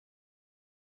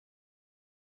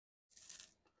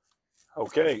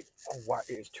Okay. Oh, wow,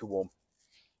 it is too warm.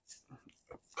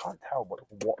 Can't tell what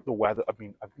the weather. I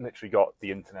mean, I've literally got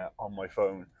the internet on my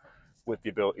phone with the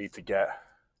ability to get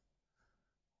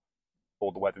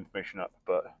all the weather information up,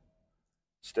 but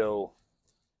still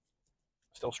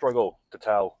struggle to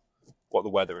tell what the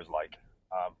weather is like.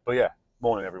 But yeah,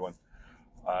 morning everyone.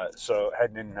 So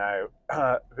heading in now.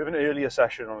 A bit of an earlier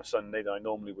session on a Sunday than I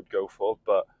normally would go for,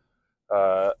 but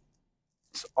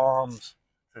it's arms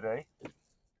today,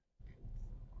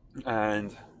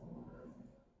 and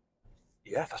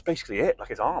yeah, that's basically it. Like,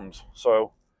 it's arms.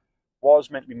 So was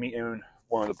meant to be meeting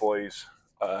one of the boys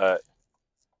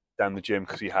down the gym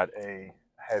because he had a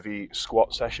heavy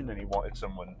squat session and he wanted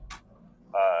someone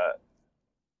uh,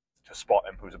 to spot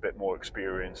him who's a bit more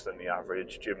experienced than the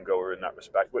average gym goer in that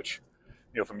respect, which,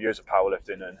 from years of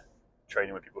powerlifting and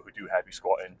training with people who do heavy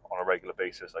squatting on a regular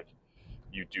basis, like,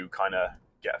 you do kind of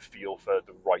get a feel for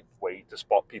the right way to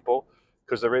spot people,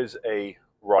 because there is a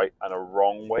right and a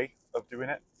wrong way of doing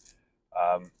it.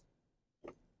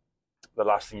 The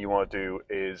last thing you want to do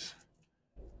is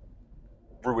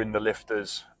ruin the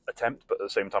lifter's attempt, but at the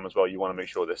same time as well, you want to make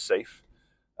sure they're safe.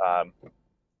 And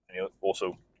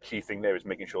also, key thing there is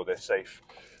making sure they're safe.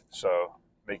 So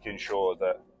making sure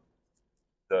that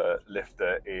the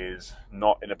lifter is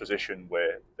not in a position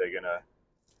where they're gonna,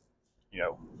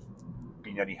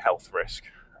 be any health risk.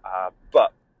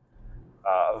 But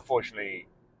unfortunately,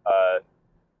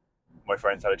 my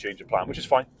friends had a change of plan, which is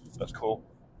fine. That's cool.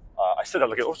 I said that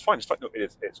like, oh, it's fine. It's fine. No,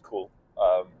 it's cool.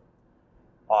 I'm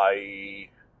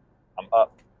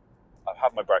up. I've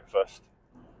had my breakfast.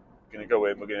 I'm gonna go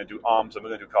in. We're gonna do arms and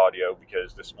we're gonna do cardio,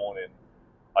 because this morning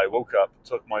I woke up,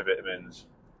 took my vitamins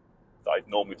that I'd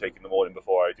normally take in the morning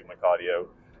before I do my cardio,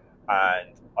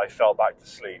 and I fell back to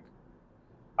sleep.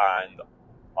 And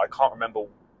I can't remember.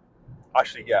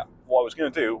 Actually, yeah, what I was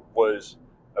going to do was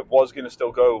I was going to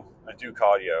still go and do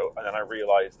cardio, and then I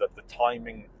realized that the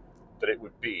timing that it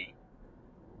would be,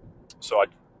 so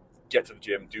I'd get to the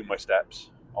gym, do my steps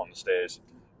on the stairs,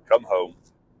 come home,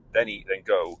 then eat, then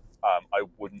go. I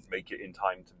wouldn't make it in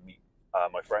time to meet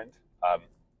my friend.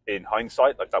 In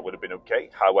hindsight, like, that would have been okay.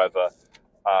 However,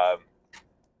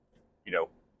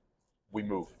 we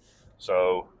move.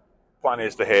 So plan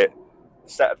is to hit a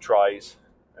set of tries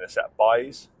and a set of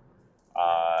buys.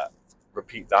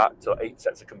 Repeat that till 8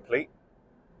 sets are complete.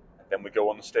 And then we go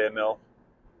on the stair mill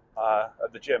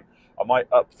at the gym. I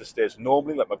might up the stairs.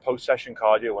 Normally, like, my post-session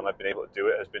cardio, when I've been able to do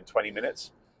it, has been 20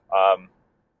 minutes.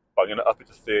 But I'm going to up it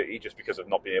to 30 just because of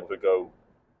not being able to go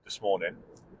this morning.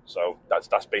 So that's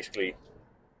basically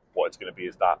what it's going to be,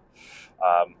 is that.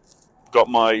 Got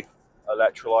my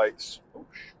electrolytes.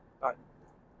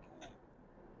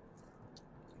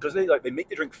 Because they make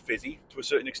the drink fizzy to a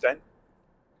certain extent,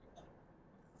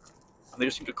 and they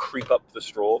just seem to creep up the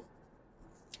straw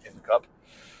in the cup.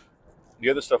 The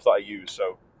other stuff that I use,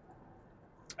 so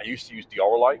I used to use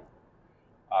Diorolite,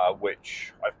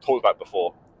 which I've talked about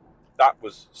before. That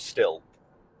was still,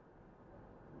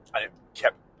 and it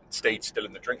stayed still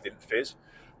in the drink, didn't fizz.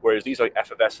 Whereas these are like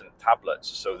effervescent tablets,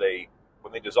 so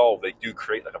when they dissolve, they do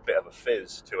create like a bit of a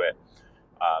fizz to it.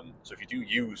 So if you do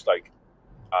use like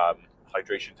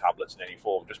hydration tablets in any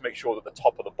form, just make sure that the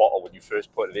top of the bottle when you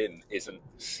first put it in isn't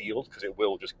sealed, because it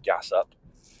will just gas up.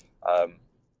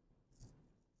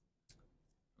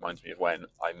 Reminds me of when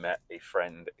I met a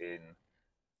friend in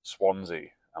Swansea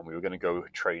and we were going to go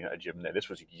train at a gym there. This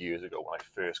was years ago when I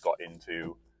first got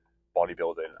into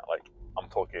bodybuilding. Like, I'm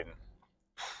talking,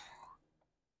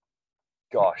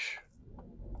 gosh,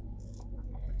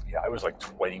 yeah, I was like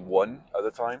 21 at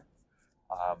the time.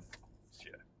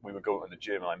 We were going to the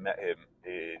gym and I met him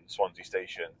in Swansea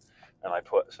Station, and I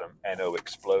put some NO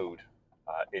Explode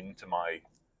into my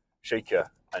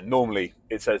shaker, and normally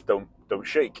it says don't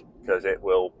shake because it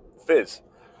will fizz.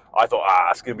 I thought,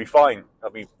 it's going to be fine.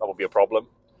 That won't be a problem.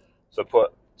 So I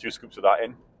put 2 scoops of that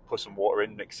in, put some water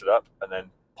in, mix it up, and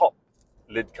then pop,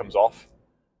 lid comes off,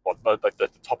 or like the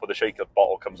top of the shaker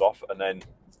bottle comes off, and then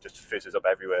just fizzes up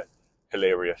everywhere.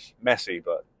 Hilarious, messy,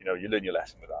 but you learn your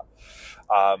lesson with that.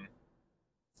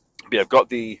 But yeah, I've got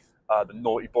the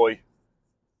Naughty Boy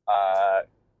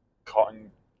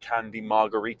cotton candy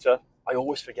margarita. I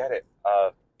always forget it,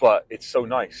 but it's so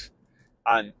nice,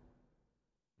 and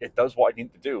it does what I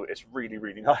need to do. It's really,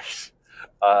 really nice.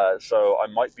 So I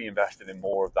might be investing in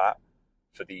more of that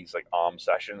for these like arm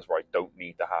sessions where I don't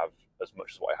need to have as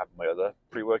much as what I have in my other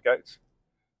pre-workouts.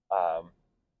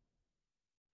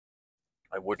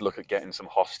 I would look at getting some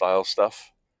Hostile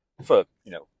stuff for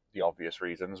the obvious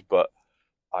reasons, but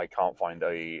I can't find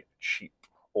a cheap,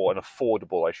 or an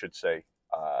affordable, I should say,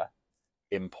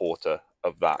 importer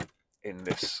of that in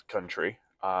this country.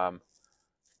 But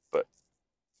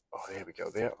Oh, there we go.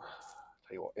 There.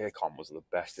 Tell you what, aircon was the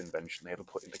best invention they ever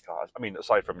put into cars. I mean,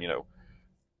 aside from, you know,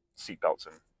 seatbelts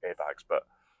and airbags, but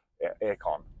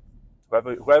aircon.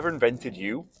 Whoever invented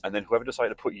you, and then whoever decided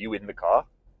to put you in the car,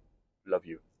 love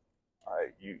you.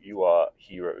 You are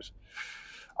heroes.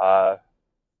 So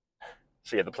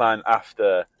yeah, the plan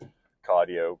after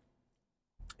cardio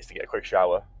is to get a quick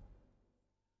shower,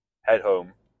 head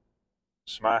home,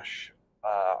 smash.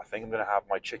 I think I'm gonna have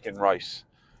my chicken rice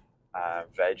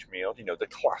veg meal. You know, the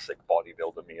classic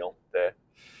bodybuilder meal there,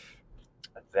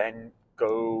 and then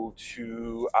go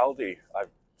to Aldi.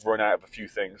 I've run out of a few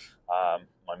things.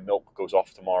 My milk goes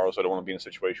off tomorrow, so I don't want to be in a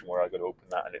situation where I got to open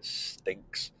that and it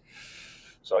stinks.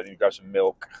 So I need to grab some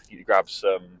milk. I need to grab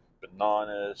some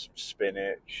bananas, some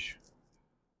spinach,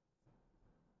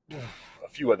 a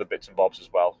few other bits and bobs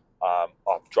as well.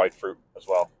 Dried fruit as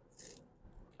well.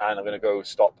 And I'm going to go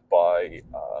stop by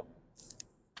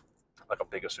like a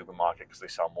bigger supermarket because they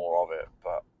sell more of it.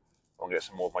 But I want to get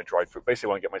some more of my dried fruit. Basically,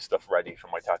 I want to get my stuff ready for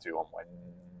my tattoo on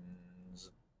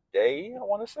Wednesday, I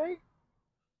want to say.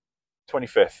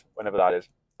 25th, whenever that is.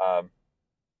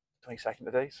 22nd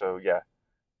today, so yeah.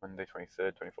 Monday,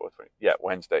 23rd, 24th, 20th. Yeah,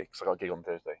 Wednesday, because I got a gig on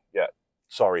Thursday. Yeah,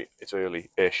 sorry, it's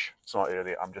early-ish. It's not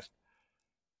early, I'm just...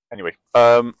 Anyway,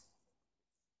 but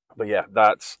yeah,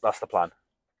 that's the plan.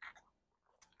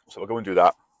 So we'll go and do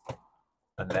that.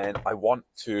 And then I want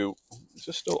to... Is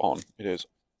this still on? It is.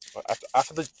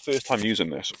 After the first time using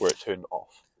this, where it turned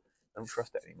off, I don't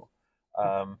trust it anymore.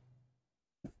 I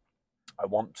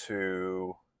want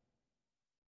to...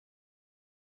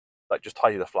 like, just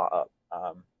tidy the flat up.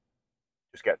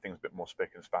 Just get things a bit more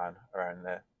spick and span around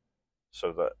there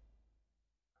so that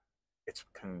it's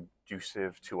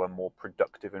conducive to a more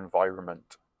productive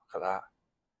environment. Look at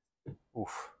that.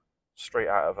 Oof. Straight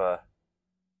out of a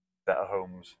Better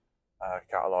Homes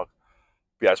catalogue.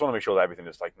 But yeah, I just want to make sure that everything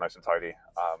is like nice and tidy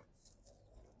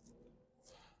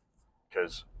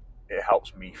because it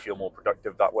helps me feel more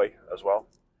productive that way as well.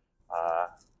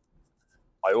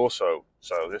 I also,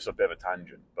 so this is a bit of a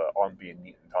tangent, but on being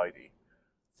neat and tidy,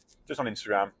 just on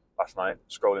Instagram last night,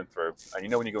 scrolling through, and you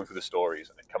know when you're going through the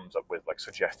stories and it comes up with like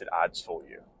suggested ads for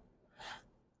you.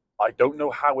 I don't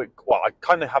know how it, well, I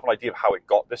kind of have an idea of how it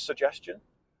got this suggestion,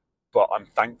 but I'm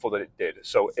thankful that it did.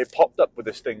 So it popped up with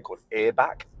this thing called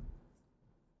Airback.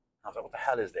 I was like, what the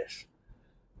hell is this?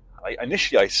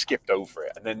 Initially I skipped over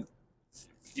it, and then,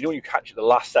 you know when you catch it the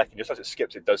last second, just as it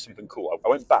skips, it does something cool. I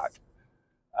went back,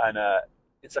 and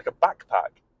it's like a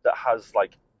backpack that has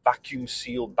like vacuum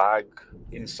sealed bag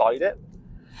inside it,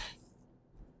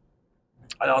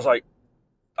 and I was like,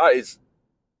 that's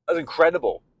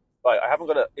incredible. Like, I haven't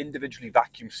got to individually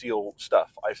vacuum seal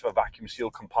stuff. I just have a vacuum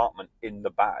seal compartment in the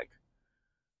bag.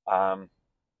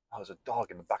 There's a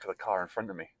dog in the back of the car in front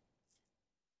of me.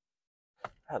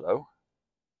 Hello.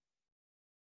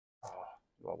 Oh,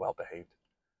 you are well behaved.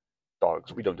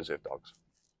 Dogs, we don't deserve dogs.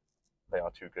 They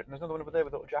are too good. And there's another one over there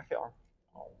with a little jacket on.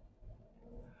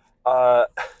 Oh.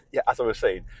 Yeah, as I was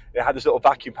saying, it had this little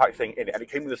vacuum pack thing in it, and it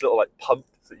came with this little like pump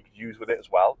that you could use with it as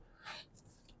well.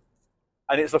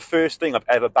 And it's the first thing I've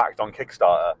ever backed on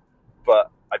Kickstarter,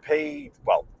 but I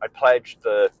pledged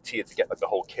the tier to get like the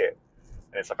whole kit,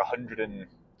 and it's like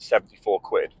 174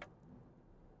 quid,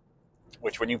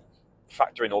 which when you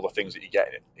factor in all the things that you get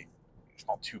in it, it's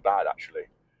not too bad actually,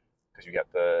 because you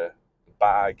get the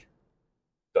bag,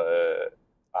 the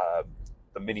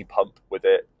mini pump with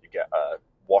it, you get a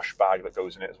wash bag that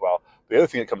goes in it as well. The other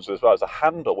thing that comes with as well is a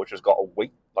handle which has got a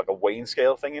weight, like a weighing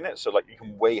scale thing in it, so like you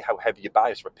can weigh how heavy your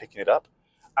bag is for picking it up,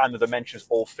 and the dimensions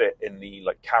all fit in the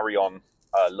like carry-on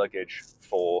luggage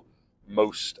for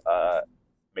most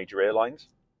major airlines.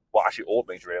 Well, actually all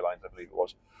major airlines, I believe it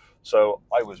was. So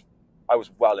I was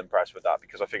well impressed with that,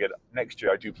 because I figured next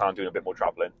year I do plan on doing a bit more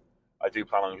traveling. I do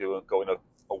plan on going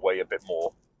away a bit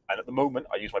more. And at the moment,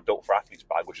 I use my Built for Athletes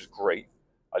bag, which is great.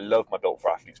 I love my Built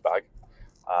for Athletes bag.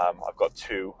 I've got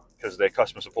two, because their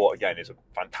customer support again is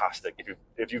fantastic.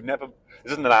 If you've never,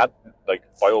 this isn't an ad. Like,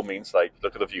 by all means, like,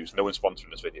 look at the views. No one's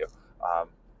sponsoring this video,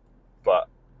 but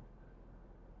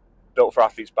Built for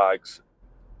Athletes bags.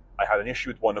 I had an issue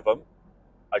with one of them.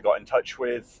 I got in touch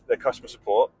with their customer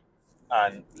support,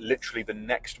 and literally the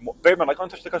next bear in mind, I got in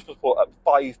touch with the customer support at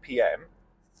 5 p.m.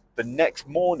 The next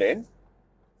morning,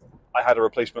 I had a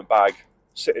replacement bag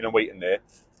sitting and waiting there.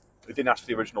 They didn't ask for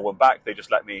the original one back. They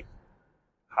just let me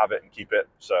have it and keep it.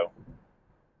 So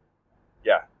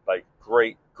yeah, like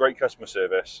great customer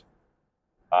service,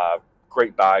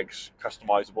 great bags,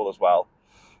 customizable as well.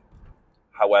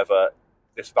 However,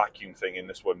 this vacuum thing in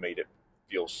this one made it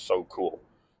feel so cool.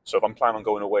 So if I'm planning on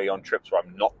going away on trips where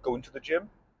I'm not going to the gym,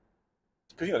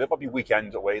 because you know there might be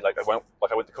weekends away, like I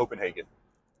went to Copenhagen,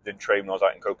 didn't train when I was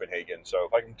out in Copenhagen. So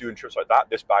if I can do trips like that,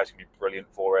 this bag's gonna be brilliant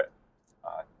for it.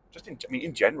 Uh, just in, I mean,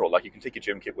 in general, like you can take a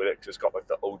gym kit with it because it's got like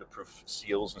the odor-proof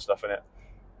seals and stuff in it.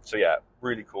 So yeah,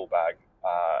 really cool bag.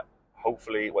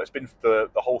 Hopefully, well, it's been the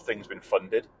whole thing's been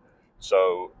funded,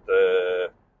 so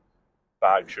the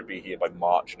bag should be here by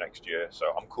March next year. So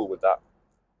I'm cool with that.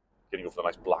 Getting go for the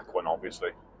nice black one,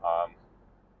 obviously. Um,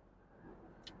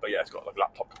 but yeah, it's got like a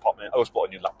laptop compartment. I also bought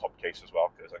a new laptop case as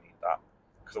well because I need that.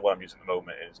 Because the one I'm using at the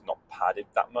moment is not padded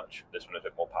that much. This one is a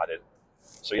bit more padded.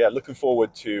 So yeah, looking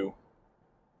forward to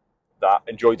that.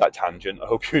 Enjoyed that tangent. I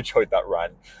hope you enjoyed that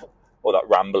rant or that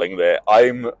rambling there.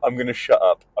 I'm gonna shut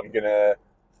up. I'm gonna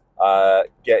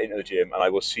get into the gym, and I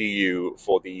will see you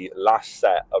for the last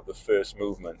set of the first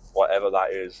movement, whatever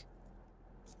that is.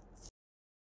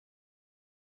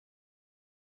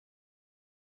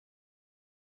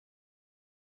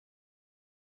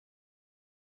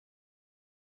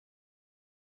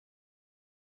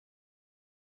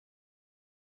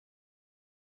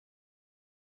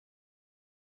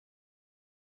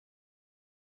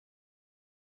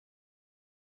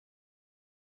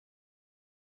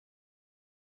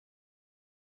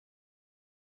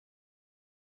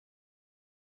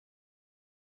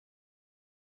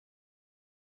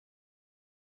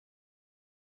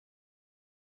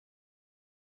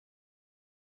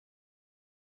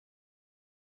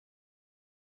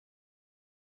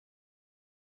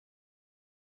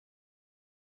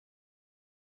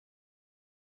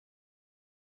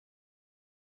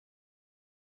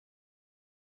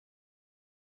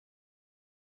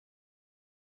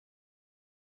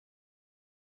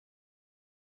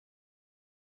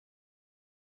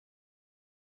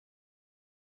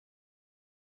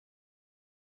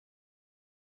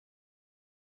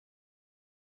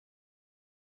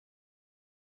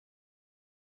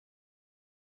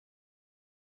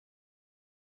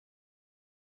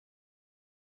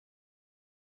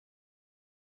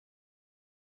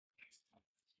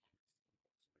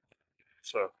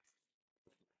 So,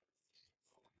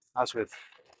 as with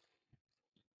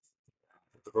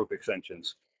the rope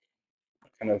extensions, I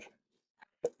kind of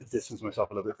distance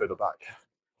myself a little bit further back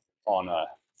on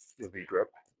the V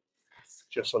grip,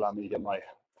 just to allow me to get my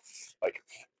like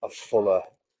a fuller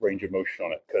range of motion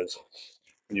on it. Because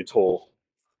when you're tall,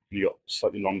 you got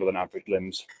slightly longer than average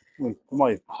limbs. Well, for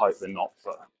my height, they're not,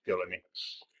 but you know what I mean.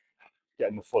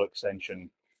 Getting the full extension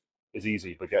is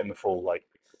easy, but getting the full like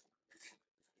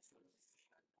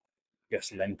I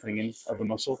guess lengthening of the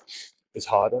muscle is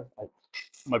harder.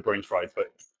 My brain's fried, but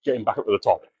getting back up to the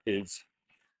top is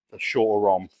a shorter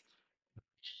ROM.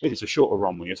 It's a shorter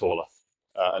ROM when you're taller,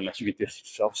 unless you get distance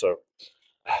yourself. So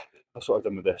that's what I've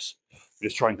done with this.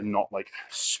 Just trying to not like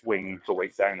swing the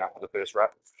weight down after the first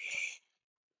rep.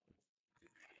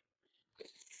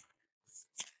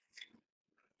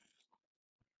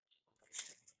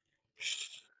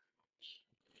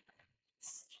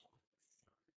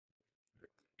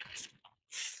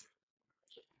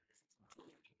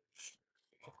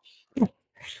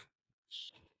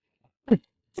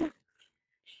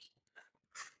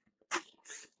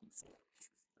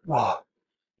 Oh,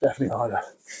 definitely harder.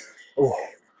 Oh,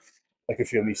 I can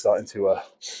feel me starting to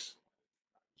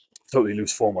totally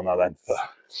lose form on that end. But,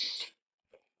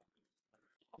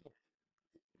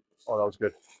 oh, that was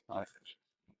good. Right.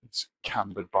 It's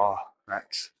cambered bar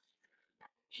next.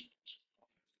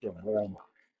 Getting warm.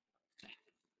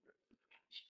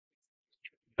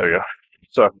 There we go.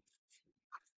 So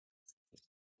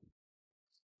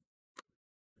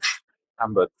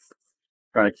cambered,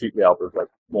 trying to keep the elbows like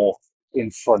more in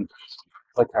front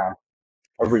if I can.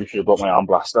 I really should have brought my arm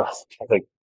blaster. I think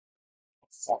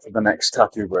after the next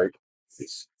tattoo break,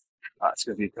 that's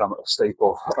going to become a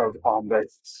staple of arm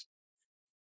days.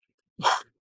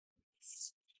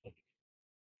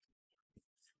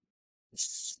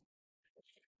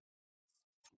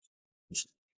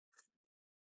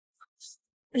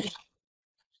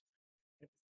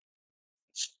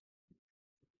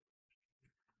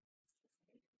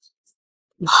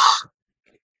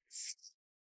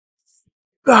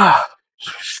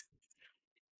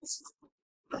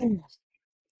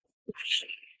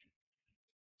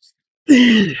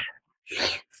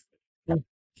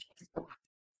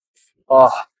 Oh,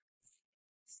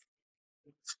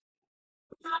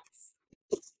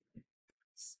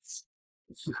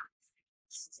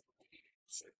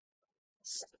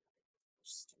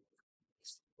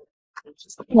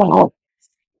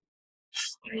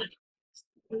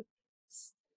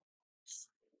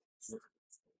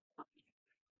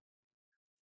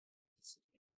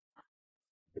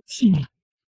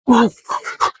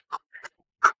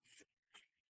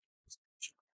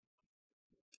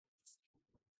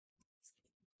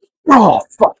 Oh,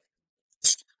 fuck.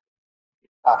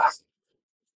 Ah.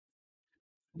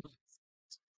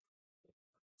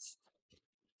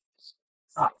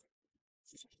 Ah.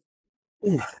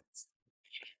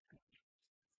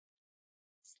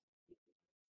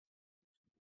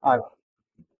 I,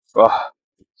 oh,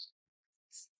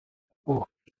 oh,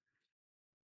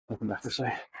 nothing left to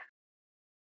say.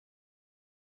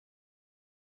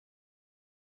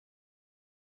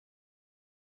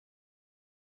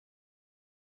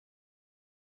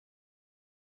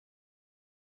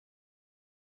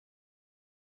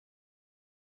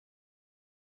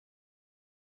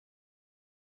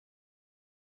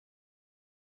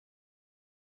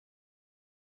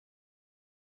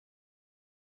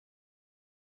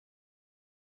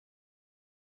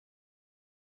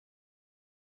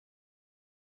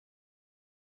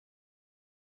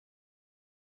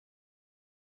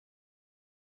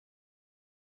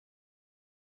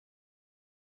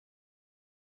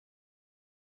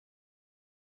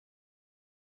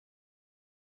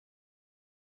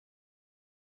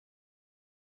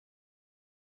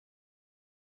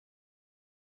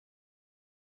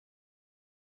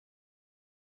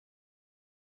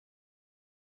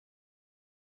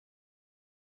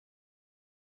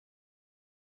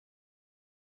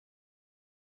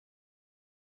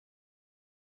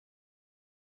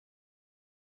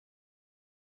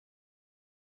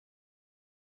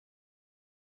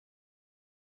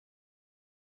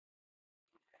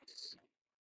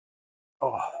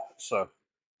 Oh, so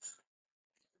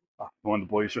one of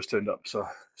the boys just turned up, so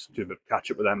just do a bit of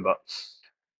catch up with them, but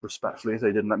respectfully,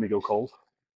 they didn't let me go cold.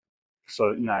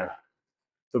 So now,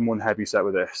 done one heavy set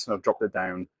with this, and I've dropped it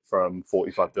down from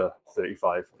 45 to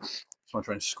 35. So I'm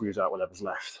trying to squeeze out whatever's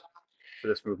left for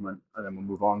this movement, and then we'll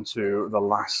move on to the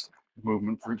last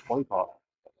movement for each body part.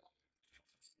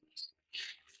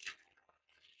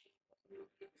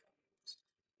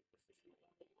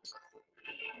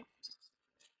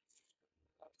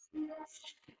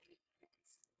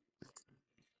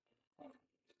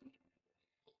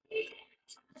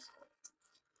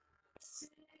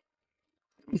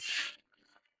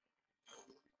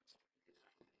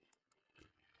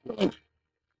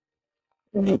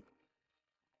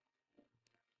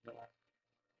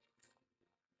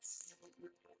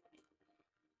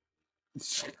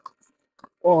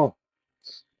 Oh,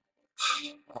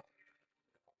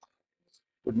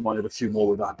 wouldn't mind a few more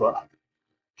with that, but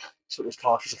so it was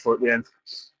partial for at the end.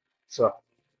 So,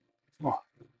 oh,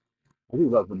 I do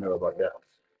love the mirror right there.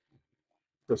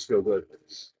 Does feel good.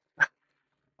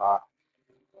 Uh,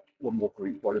 one more for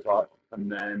each body part,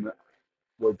 and then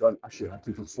we're done. Actually, I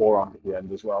do some forearms at the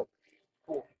end as well.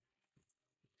 Oh,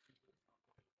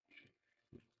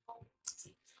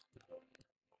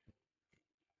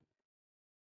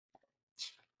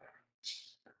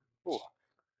 oh.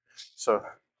 So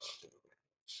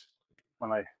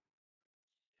when I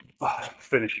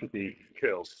finished with the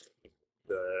curls,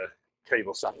 the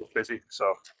cable sack was busy,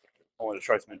 so I wanted to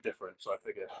try something different. So I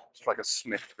figured it's like a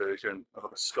Smith version of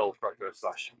like a skull crusher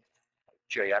slash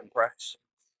JM press.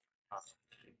 Uh,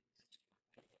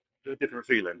 It's a different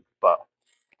feeling, but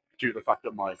due to the fact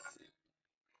that my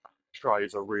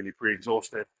tries are really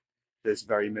pre-exhausted, there's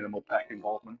very minimal pec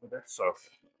involvement with this. So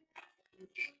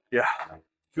yeah,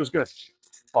 feels good.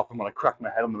 Apart from when I cracked my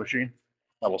head on the machine,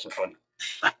 that wasn't fun.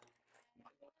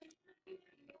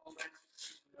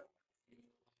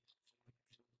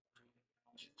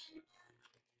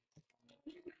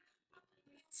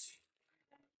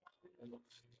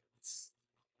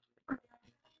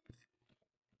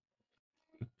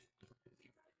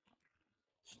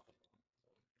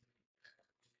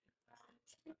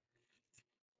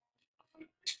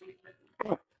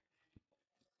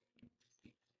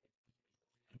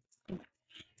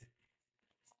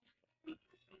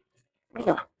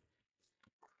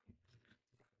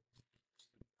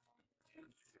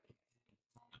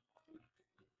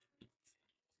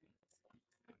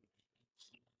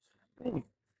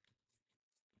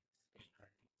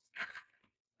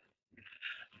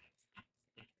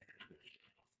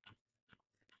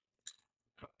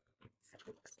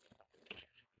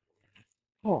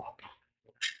 Oh, a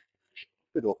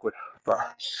bit awkward, but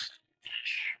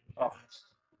oh,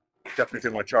 definitely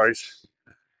feel my tries.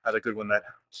 Had a good one there.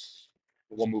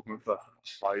 One movement for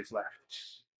thighs left,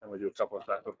 and we do a couple of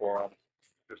sets before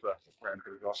just a round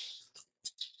through the off.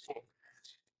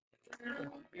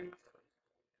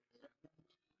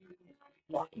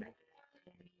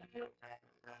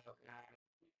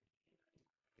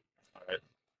 All right.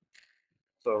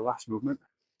 So last movement,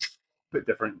 a bit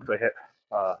different because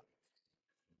uh, I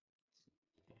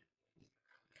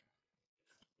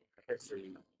hit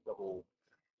the double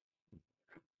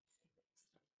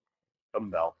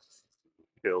dumbbell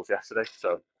curls yesterday.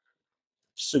 So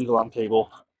single arm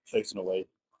cable facing away.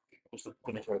 Just to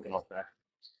finish everything off there.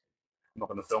 I'm not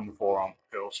going to film the forearm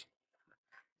curls,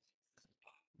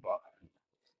 but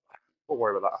we'll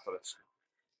worry about that after this.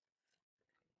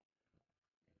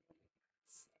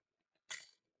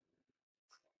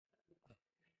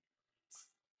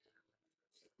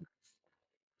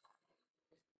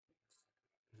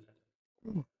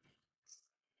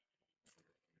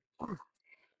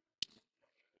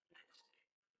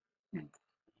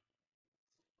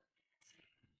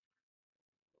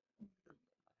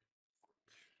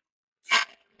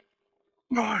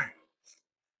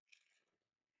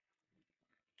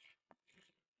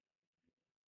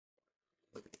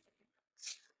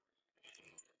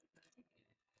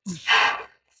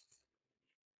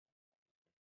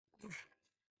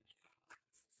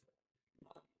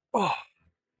 Oh,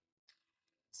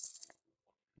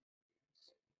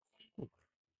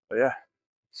 but yeah,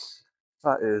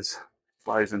 that is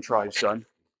flies and tries done.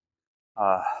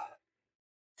 A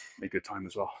good time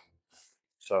as well.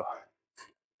 So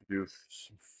do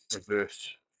some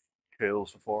reverse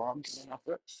curls for forearms and then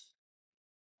after it.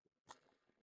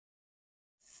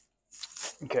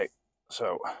 Okay,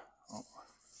 so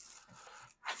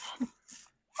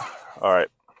all right,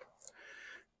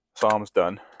 so arms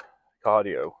done,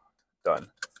 cardio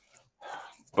done,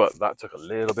 but that took a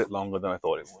little bit longer than I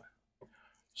thought it would.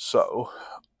 So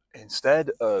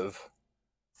instead of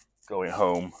going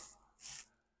home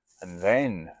and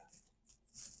then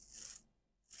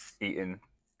eating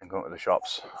and going to the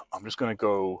shops, I'm just going to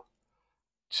go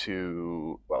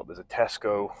to, well, there's a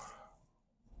Tesco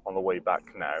on the way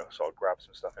back now, so I'll grab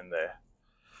some stuff in there.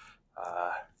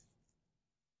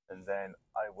 And then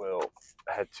I will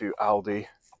head to Aldi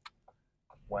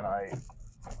when I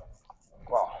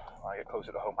get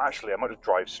closer to home. Actually, I might just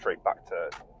drive straight back to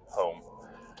home,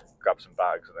 grab some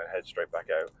bags, and then head straight back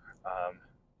out.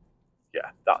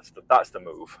 Yeah, that's the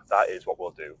move. That is what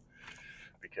we'll do,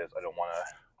 because I don't want to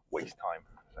waste time,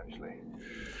 essentially.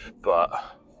 But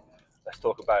let's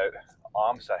talk about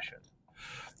arm session.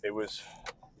 It was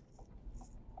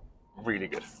really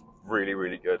good,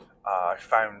 really good. I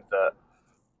found that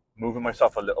moving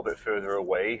myself a little bit further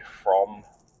away from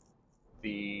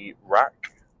the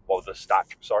rack, or the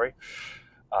stack, sorry,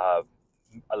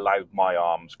 allowed my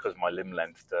arms, because of my limb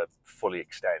length, to fully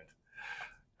extend.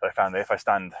 So I found that if I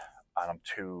stand and I'm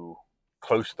too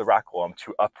close to the rack or I'm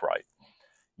too upright,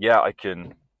 yeah, I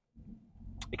can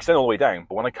extend all the way down,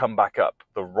 but when I come back up,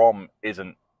 the ROM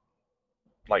isn't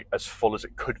like as full as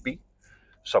it could be.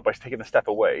 So by taking a step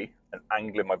away and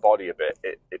angling my body a bit,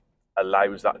 it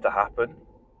allows that to happen.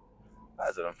 That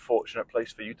is an unfortunate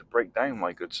place for you to break down,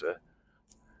 my good sir.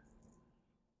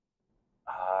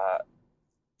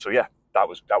 So yeah, that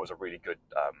was a really good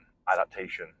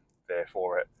adaptation there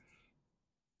for it.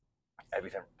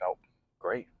 Everything felt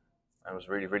great. I was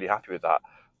really happy with that.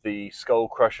 The Skull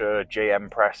Crusher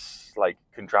JM press like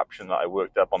contraption that I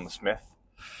worked up on the Smith,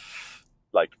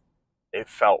 like, it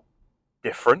felt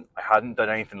different. I hadn't done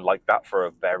anything like that for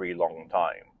a very long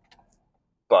time.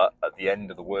 But at the end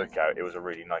of the workout, it was a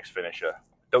really nice finisher.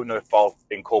 Don't know if I'll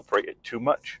incorporate it too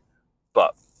much,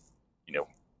 but you know,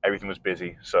 everything was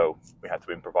busy, so we had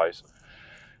to improvise.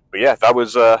 But yeah, that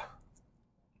was the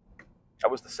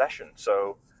session.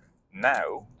 So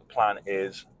now the plan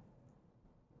is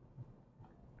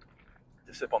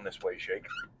to sip on this whey shake,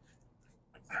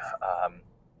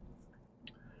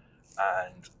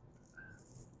 and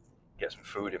get some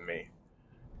food in me,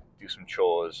 do some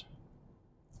chores,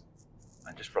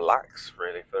 and just relax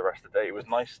really for the rest of the day. It was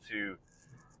nice to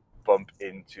bump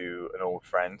into an old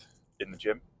friend in the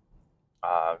gym.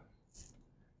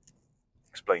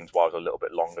 Explains why I was a little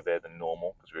bit longer there than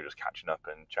normal, because we were just catching up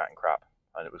and chatting crap,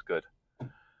 and it was good.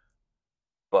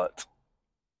 But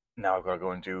now I've got to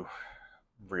go and do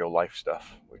real life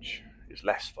stuff, which is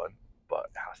less fun, but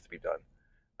it has to be done.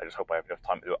 I just hope I have enough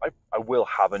time to do it. I will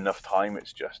have enough time.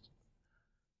 It's just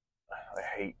I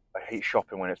hate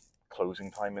shopping when it's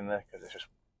closing time in there, because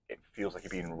it feels like you're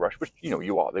being rushed. Which, you know,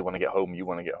 you are. They want to get home. You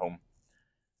want to get home.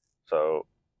 So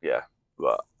yeah,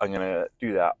 but I'm gonna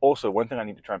do that. Also, one thing I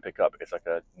need to try and pick up is like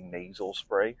a nasal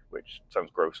spray, which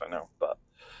sounds gross, I know, but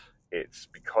it's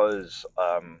because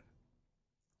I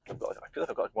feel like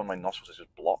I've got one of my nostrils is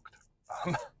just blocked.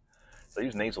 So I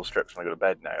use nasal strips when I go to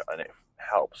bed now, and it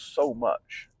helps so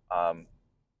much. I've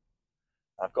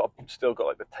still got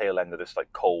like the tail end of this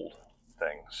like cold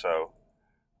thing, so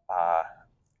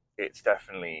it's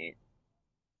definitely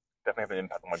having an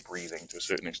impact on my breathing to a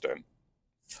certain extent.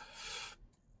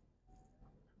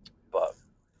 But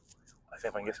I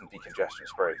think if I can get some decongestion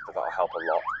spray, that'll help a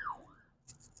lot.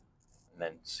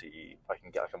 then see if I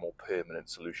can get like a more permanent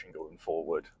solution going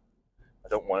forward. I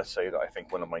don't want to say that I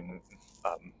think one of my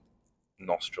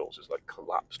nostrils is like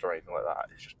collapsed or anything like that.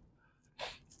 It's just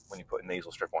when you put a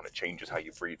nasal strip on, it changes how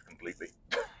you breathe completely.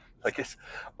 Like it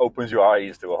opens your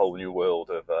eyes to a whole new world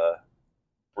of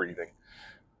breathing.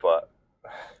 But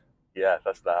yeah,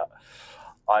 that's that.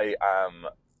 I'm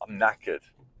knackered,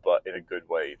 but in a good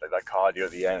way. Like that cardio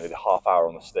at the end, the half hour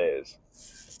on the stairs,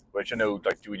 which I know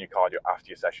like doing your cardio after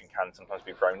your session can sometimes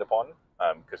be frowned upon,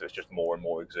 because it's just more and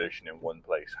more exertion in one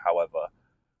place. However,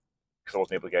 because I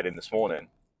wasn't able to get in this morning,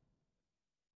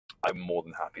 I'm more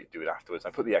than happy to do it afterwards.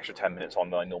 I put the extra 10 minutes on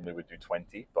that I normally would do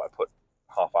 20, but I put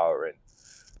half hour in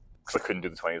because I couldn't do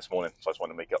the 20 this morning. So I just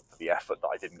want to make up for the effort that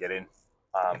I didn't get in.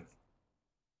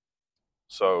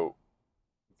 So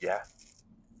yeah,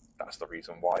 that's the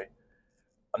reason why.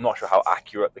 I'm not sure how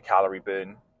accurate the calorie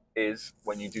burn is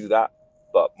when you do that,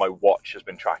 but my watch has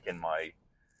been tracking my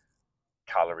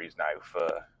calories now for,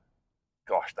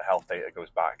 gosh, the health data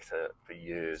goes back to for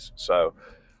years. So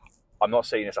I'm not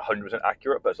saying it's 100%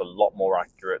 accurate, but it's a lot more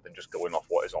accurate than just going off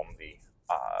what is on the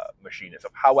machine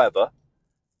itself. However,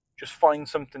 just find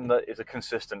something that is a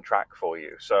consistent track for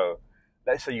you. So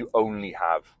let's say you only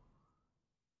have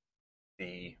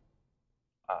the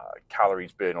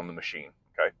calories burned on the machine,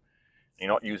 okay? You're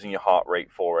not using your heart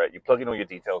rate for it. You plug in all your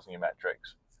details and your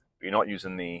metrics, but you're not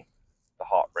using the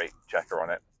heart rate checker on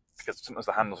it because sometimes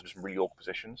the handles are just in really awkward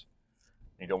positions.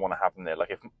 You don't want to have them there. Like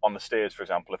if on the stairs, for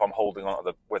example, if I'm holding on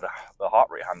to where the heart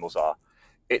rate handles are,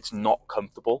 it's not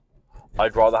comfortable.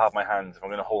 I'd rather have my hands, if I'm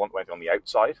going to hold on to anything, on the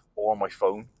outside or on my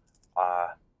phone.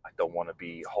 I don't want to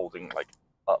be holding like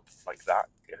up like that.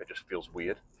 It just feels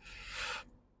weird.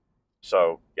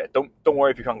 So yeah, don't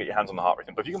worry if you can't get your hands on the heart rate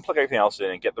thing. But if you can plug everything else in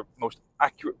and get the most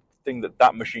accurate thing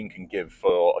that machine can give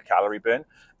for a calorie burn,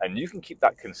 and you can keep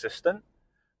that consistent.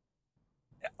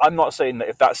 I'm not saying that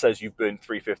if that says you've burned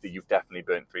 350, you've definitely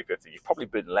burned 350. You've probably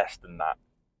burned less than that.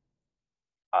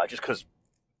 Just because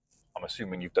I'm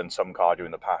assuming you've done some cardio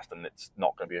in the past and it's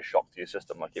not going to be a shock to your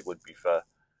system like it would be for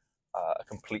a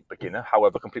complete beginner.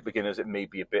 However, complete beginners, it may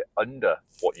be a bit under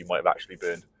what you might have actually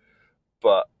burned.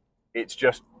 But it's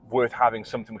just worth having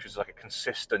something which is like a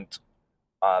consistent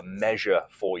measure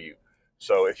for you.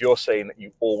 So if you're saying that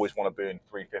you always want to burn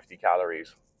 350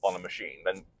 calories on a machine,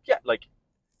 then yeah, like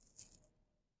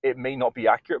it may not be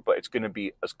accurate, but it's going to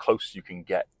be as close as you can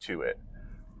get to it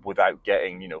without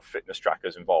getting, fitness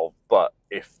trackers involved. But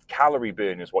if calorie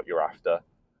burn is what you're after,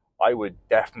 I would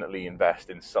definitely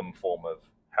invest in some form of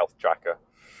health tracker.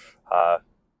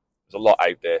 There's a lot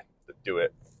out there that do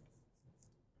it,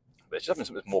 but it's just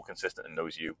something that's more consistent and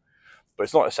knows you. But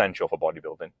it's not essential for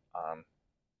bodybuilding,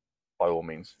 by all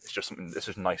means. It's just something. This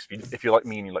is nice if you're like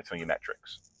me and you like to know your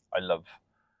metrics. I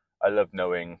love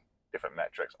knowing different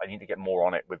metrics. I need to get more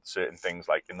on it with certain things.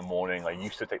 Like in the morning, I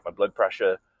used to take my blood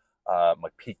pressure, my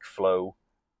peak flow,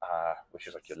 which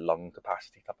is like your lung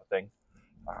capacity type of thing,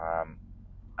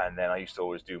 and then I used to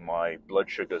always do my blood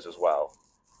sugars as well,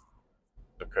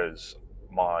 because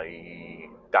my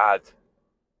dad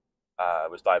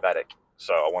was diabetic.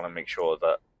 So I want to make sure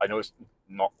that, I know it's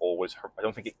not always, I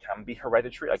don't think it can be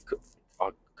hereditary. I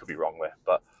could be wrong there,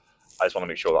 but I just want to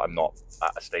make sure that I'm not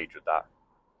at a stage with that.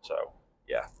 So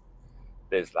yeah,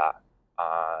 there's that.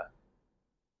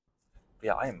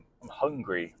 Yeah, I'm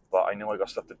hungry, but I know I got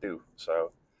stuff to do.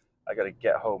 So I got to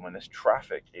get home, and this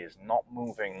traffic is not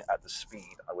moving at the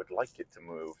speed I would like it to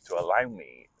move to allow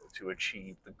me to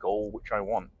achieve the goal which I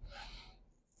want.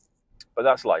 But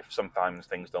that's life. Sometimes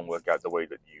things don't work out the way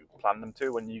that you plan them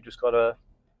to, and you just gotta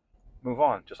move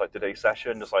on. Just like today's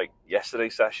session, just like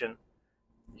yesterday's session.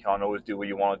 You can't always do what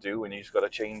you want to do, and you just gotta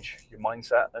change your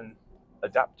mindset and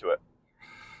adapt to it.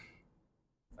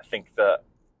 I think that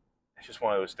it's just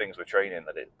one of those things with training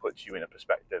that it puts you in a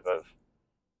perspective of,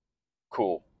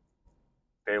 cool,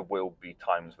 there will be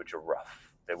times which are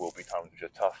rough. There will be times which are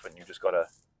tough, and you just gotta,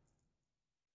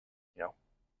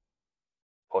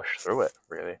 push through it,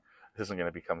 really. This isn't going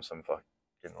to become some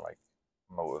fucking like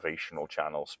motivational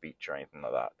channel speech or anything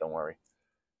like that. Don't worry.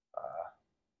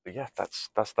 But yeah, that's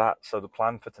that. So the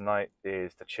plan for tonight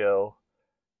is to chill,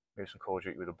 maybe some cold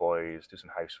drink with the boys, do some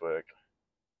housework,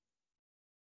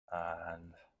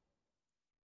 and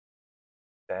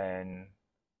then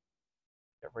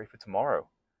get ready for tomorrow.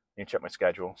 You can check my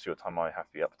schedule, see what time I have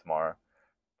to be up tomorrow.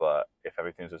 But if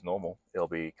everything's as normal, it'll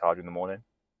be cardio in the morning,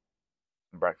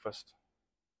 and breakfast,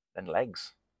 then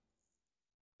legs.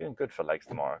 Feeling good for legs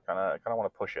tomorrow. Kind of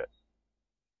want to push it.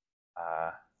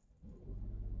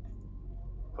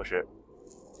 Push it,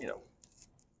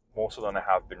 more so than I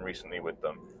have been recently with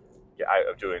them. Get out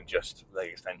of doing just leg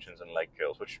extensions and leg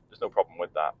curls, which there's no problem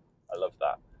with that. I love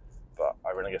that. but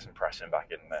I really get some pressing back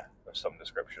in there of some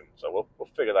description. So we'll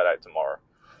figure that out tomorrow.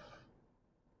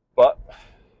 But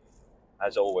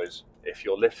as always, if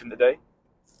you're lifting today,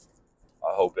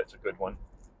 I hope it's a good one.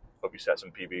 Hope you set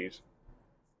some PBs.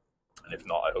 And if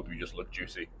not, I hope you just look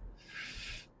juicy.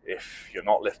 If you're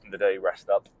not lifting today, rest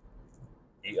up,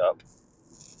 eat up,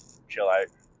 chill out,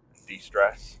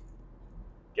 de-stress,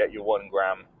 get your 1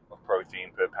 gram of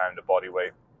protein per pound of body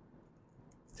weight,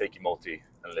 take your multi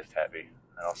and lift heavy.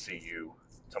 And I'll see you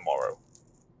tomorrow.